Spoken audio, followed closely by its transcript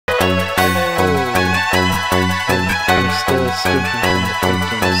escaping from the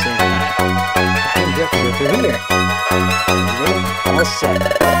freaking save that. I think you have to go through here. All set.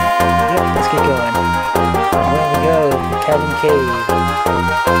 Yep, let's get going. Where we go? Chasm Cave.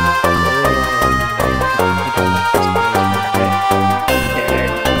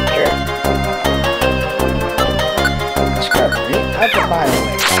 I can buy a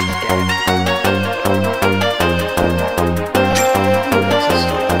way.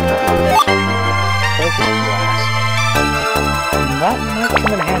 That might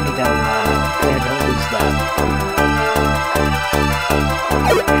come in handy down the line. Yeah, don't lose that.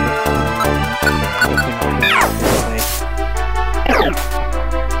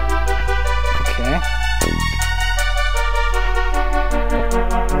 Okay.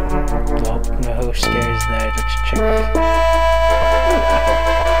 Well, no stairs there. Let's check.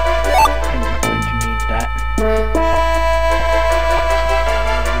 I'm going to need that.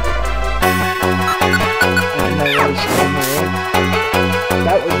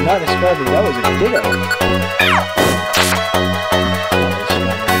 That was not a strawberry, that was a ditto.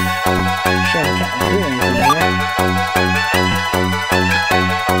 Shit, I can't do anything there.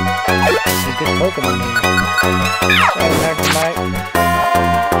 It's a good Pokemon here. Sorry, Magnemite.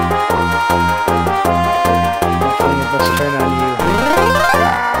 Let's turn on you.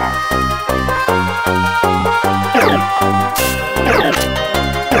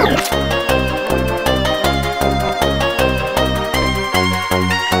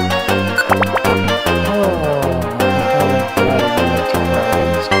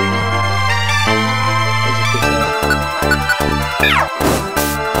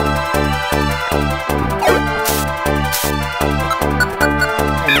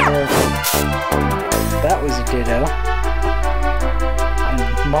 Ditto. And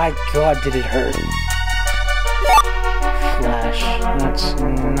my god, did it hurt. Flash. That's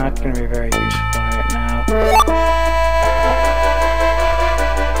not going to be very useful right now.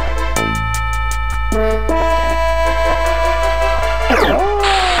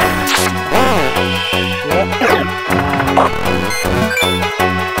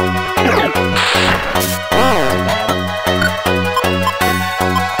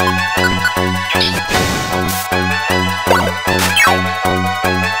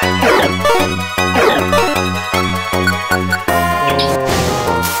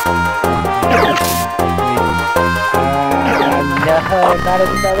 Not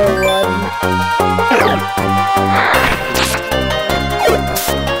another one.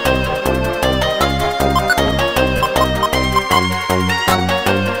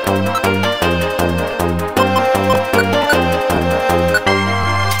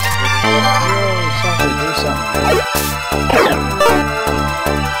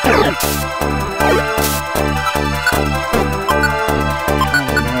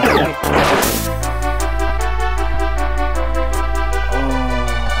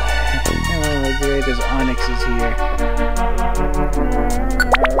 Onix is here.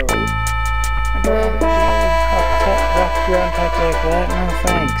 I don't want to deal with ground types like that. No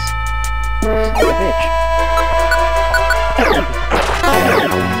thanks. Son of a bitch.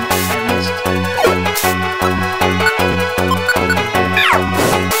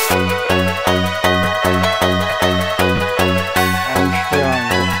 I'm strong.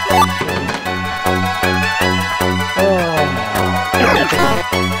 Oh.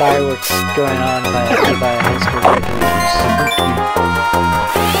 Fireworks going on by high school graduation.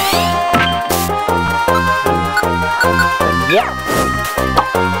 Yeah.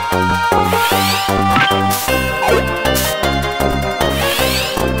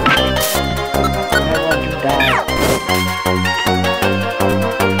 I want to die.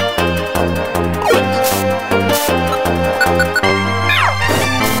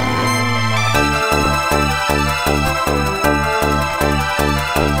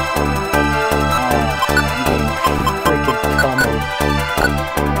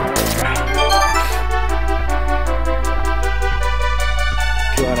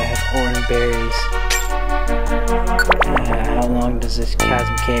 Berries. How long does this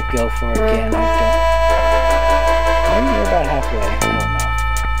Chasm Cave go for again? I don't. Maybe we're about halfway. I don't know.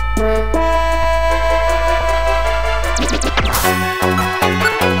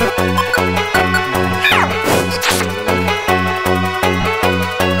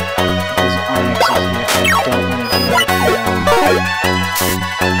 There's Onixes here. I don't want to do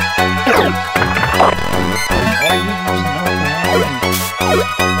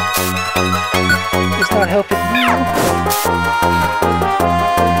It's not helping me.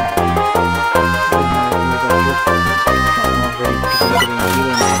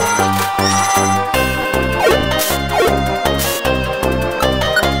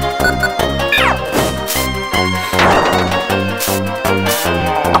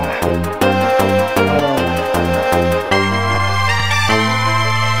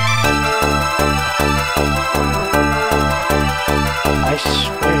 I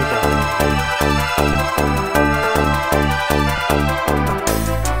swear to God.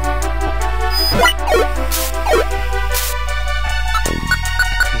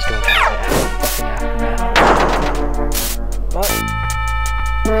 Please don't have it. Fucking aftermath. What?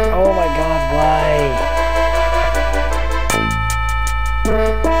 Oh my God, why?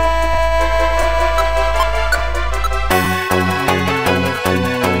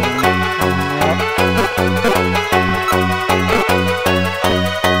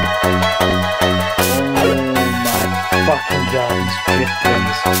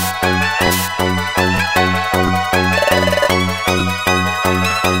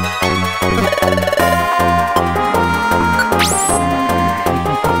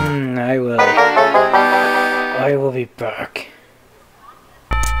 I will be back.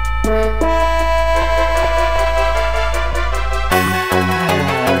 Alright,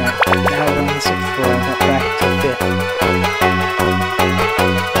 now we're on the 6th floor, I got back to 5th.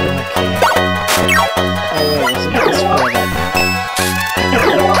 Okay. Oh wait, is it this floor then?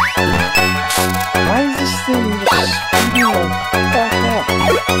 Why is this thing just speeding back up?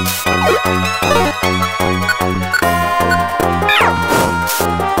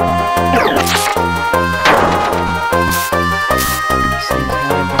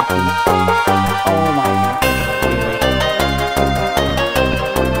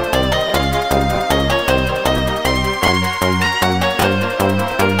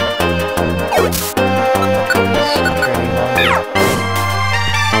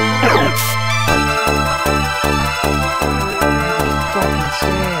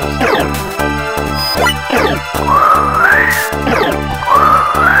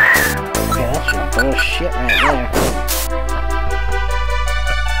 Shit right there.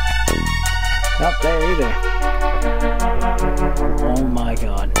 Not there either. Oh my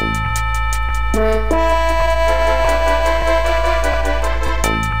God.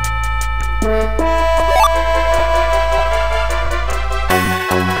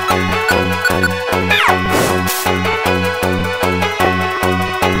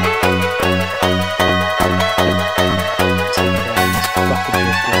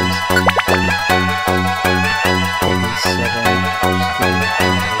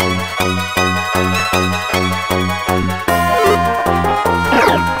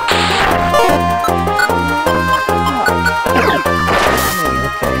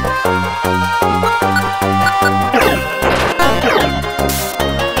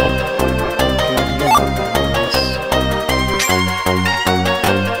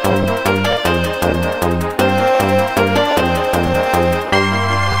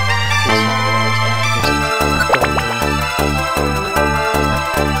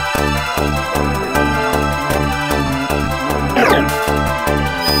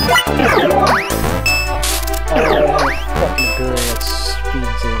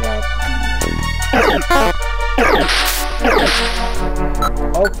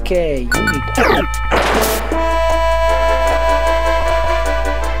 Okay, you need to...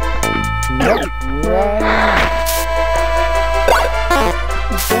 Nope, right.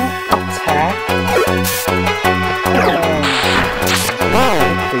 Don't attack.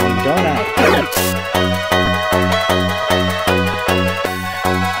 Good for you, don't I?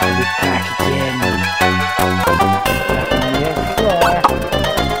 I'll be back again. Back on your floor.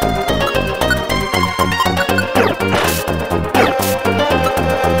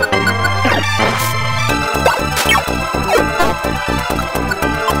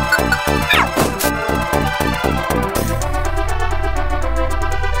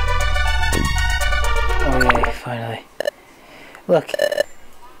 Finally. Look.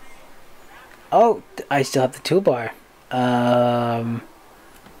 Oh, I still have the toolbar.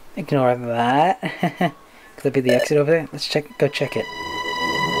 Ignore that. Could that be the exit over there? Let's check. Go check it.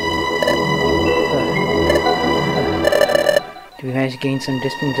 Did we manage to gain some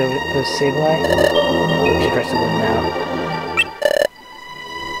distance over the Sableye? We should press the button now.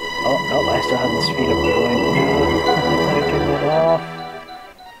 Oh, no, I still have the speed up going. No, I thought I turned that off.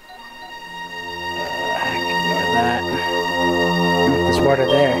 That. There's water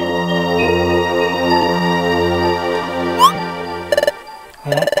there.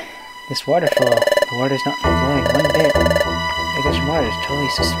 What? This waterfall. The water's not flowing one bit. I guess water is totally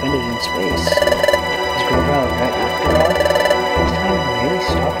suspended in space. Let's go out, right? After all, is time really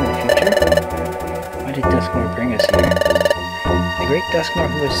stop in the future? Why did Duskmore bring us here? The great Duskmore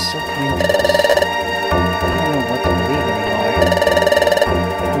who was so kind to us. I don't know what to believe anymore.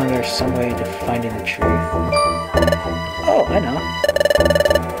 Oh, there's some way to finding the truth. Oh, I know.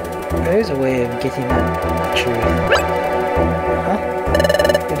 There's a way of getting that truth. Huh?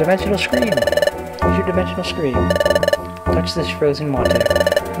 The dimensional scream. Use your dimensional scream. Touch this frozen water.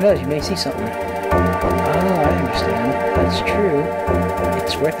 Who knows, you may see something. Oh, I understand. That's true.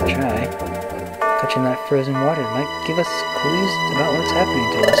 It's worth a try. Touching that frozen water might give us clues about what's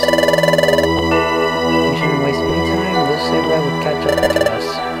happening to us. We shouldn't waste any time. This Sableye would catch up to us.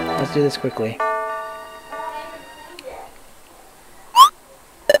 Let's do this quickly.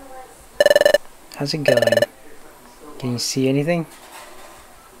 How's it going? Can you see anything?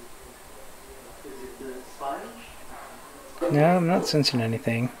 No, I'm not sensing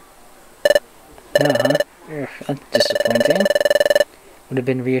anything. No, huh? Ugh, that's disappointing. Would have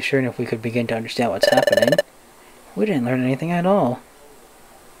been reassuring if we could begin to understand what's happening. We didn't learn anything at all.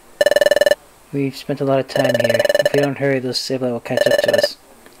 We've spent a lot of time here. If we don't hurry, those Sableye will catch up to us.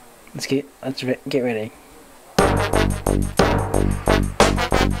 Let's get ready.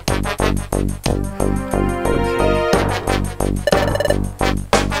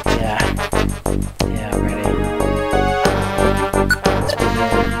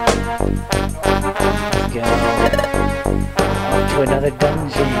 Another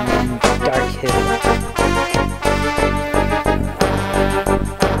dungeon in Dark Hill.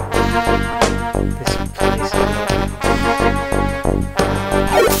 This place is...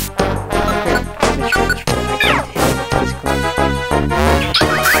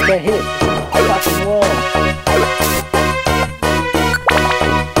 I can't hit it. I got the wall.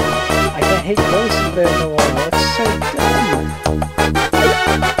 I can't hit close there in the wall. It's so dumb.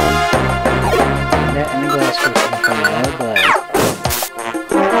 Net and glass for no glass.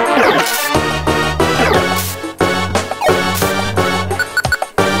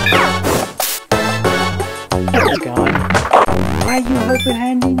 Why are you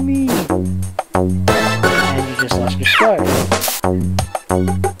open-handing me? And you just lost your star.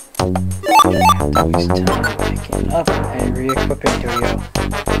 Don't waste time picking up and re-equipping Dorio.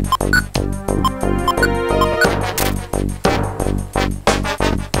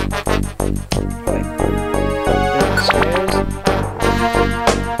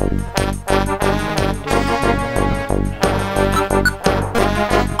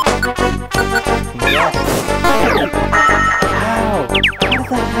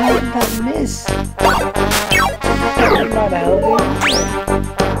 Miss! I'm not helping.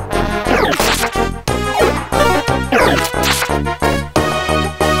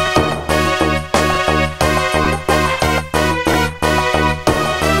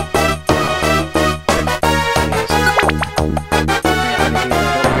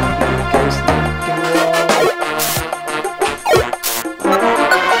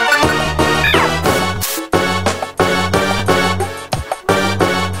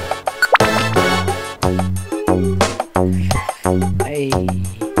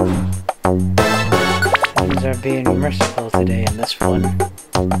 Things are being merciful today in this one.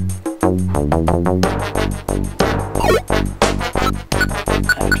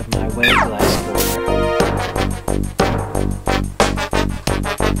 Out of my way, glass door.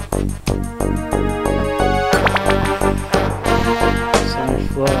 Center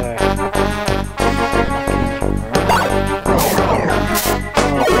floor.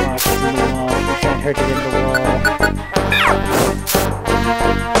 Oh, box is in the wall. You can't hurt it in the wall.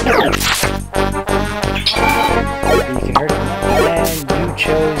 You can hurt him, and you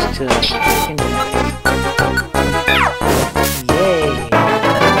chose to freaking yay!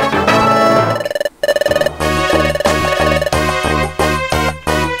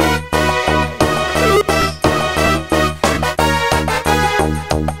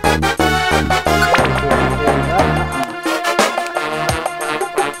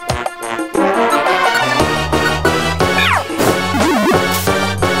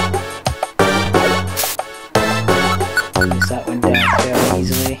 That one down fairly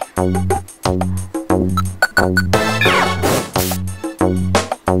easily.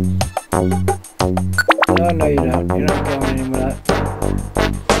 No, you don't. You're not going anywhere.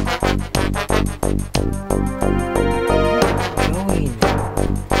 Going.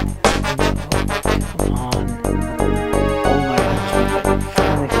 Come on. Oh my gosh,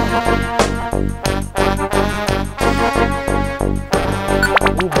 finally found it.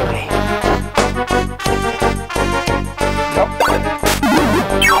 Oh boy.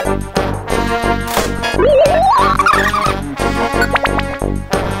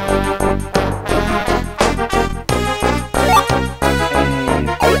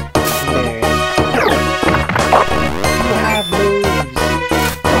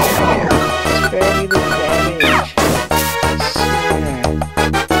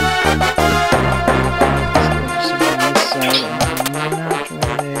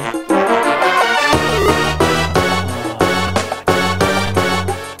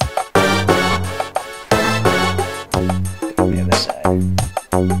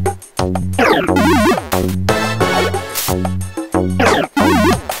 I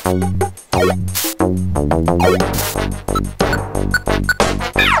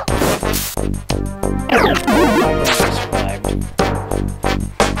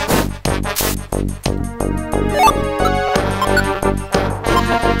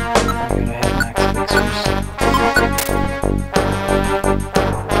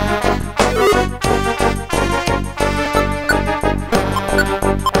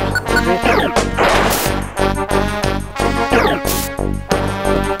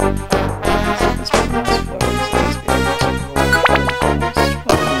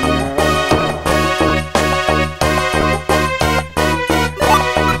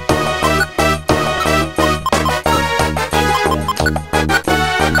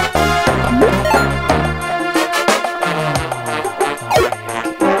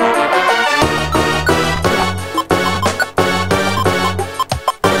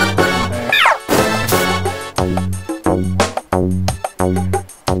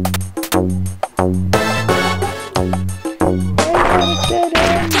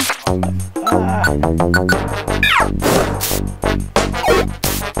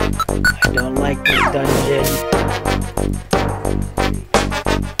don't like this dungeon.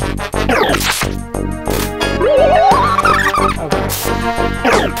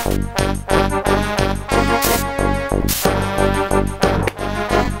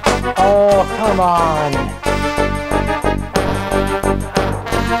 Oh, come on.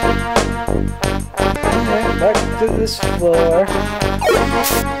 Okay, back to this floor.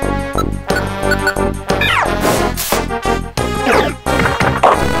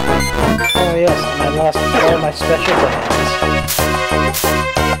 Oh yes, and I lost all my special bands.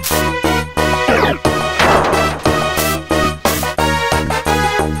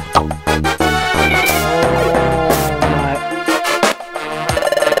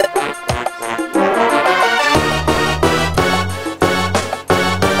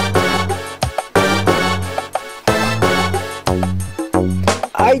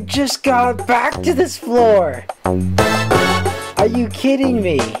 I just got back to this floor! Are you kidding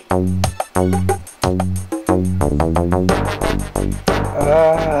me?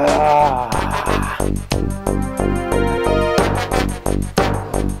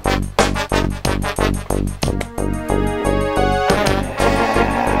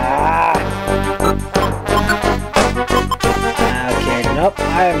 Okay, nope,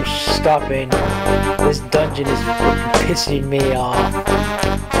 I am stopping. This dungeon is pissing me off.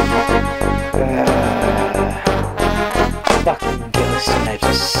 Fucking ghost snipes,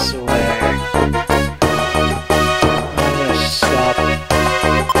 I swear. I'm gonna stop.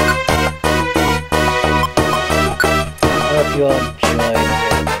 I hope you all enjoyed.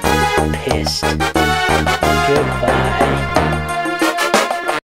 I'm pissed.